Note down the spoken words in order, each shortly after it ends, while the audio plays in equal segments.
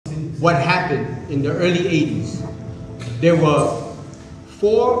what happened in the early 80s. There were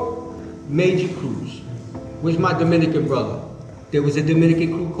 4 major crews. Where's my Dominican brother? There was a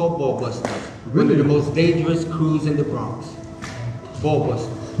Dominican crew called Ball Busters, one of the most dangerous crews in the Bronx. Ball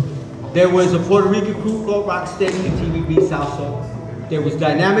Busters. There was a Puerto Rican crew called Rocksteady, TVB Salsa. There was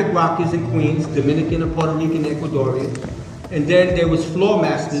Dynamic Rockers in Queens, Dominican and Puerto Rican, Ecuadorian. And then there was Floor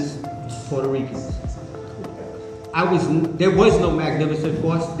Masters, Puerto Ricans. There was no Magnificent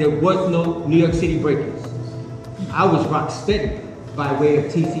Force, there was no New York City Breakers. I was Rocksteady by way of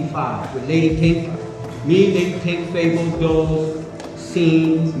TC5 with Lady Pink, me, Lady Pink, Fable, Dole,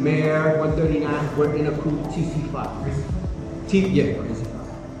 Scenes, Mayor, 139, were in a crew TC5. Crazy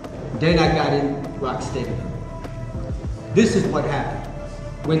 5. Then I got in Rocksteady. This is what happened.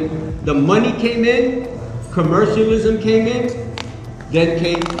 When the money came in, commercialism came in, then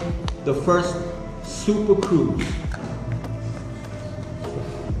came the first super crews.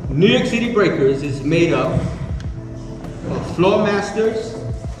 New York City Breakers is made up of Floor Masters,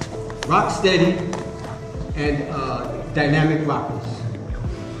 Rocksteady, and Dynamic Rockers.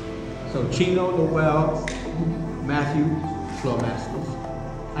 So Chino, Noel, Matthew, Floor Masters,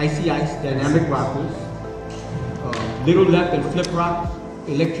 Icy Ice, Dynamic Rockers, Little Left and Flip Rock,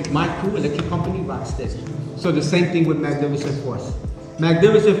 my crew, Electric Company, Rocksteady. So the same thing with Magnificent Force.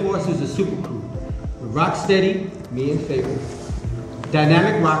 Magnificent Force is a super crew. With Rocksteady, me and Fable.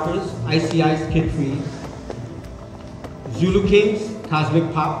 Dynamic Rockers, Icy Ice, Kid Freeze. Zulu Kings,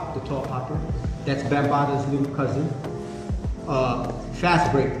 Cosmic Pop, the tall popper. That's Bambata's little cousin.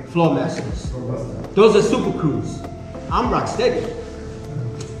 Fast Break, Floor Masters. Those are super crews. I'm Rocksteady.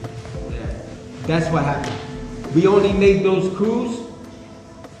 That's what happened. We only made those crews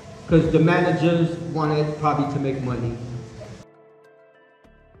because the managers wanted probably to make money.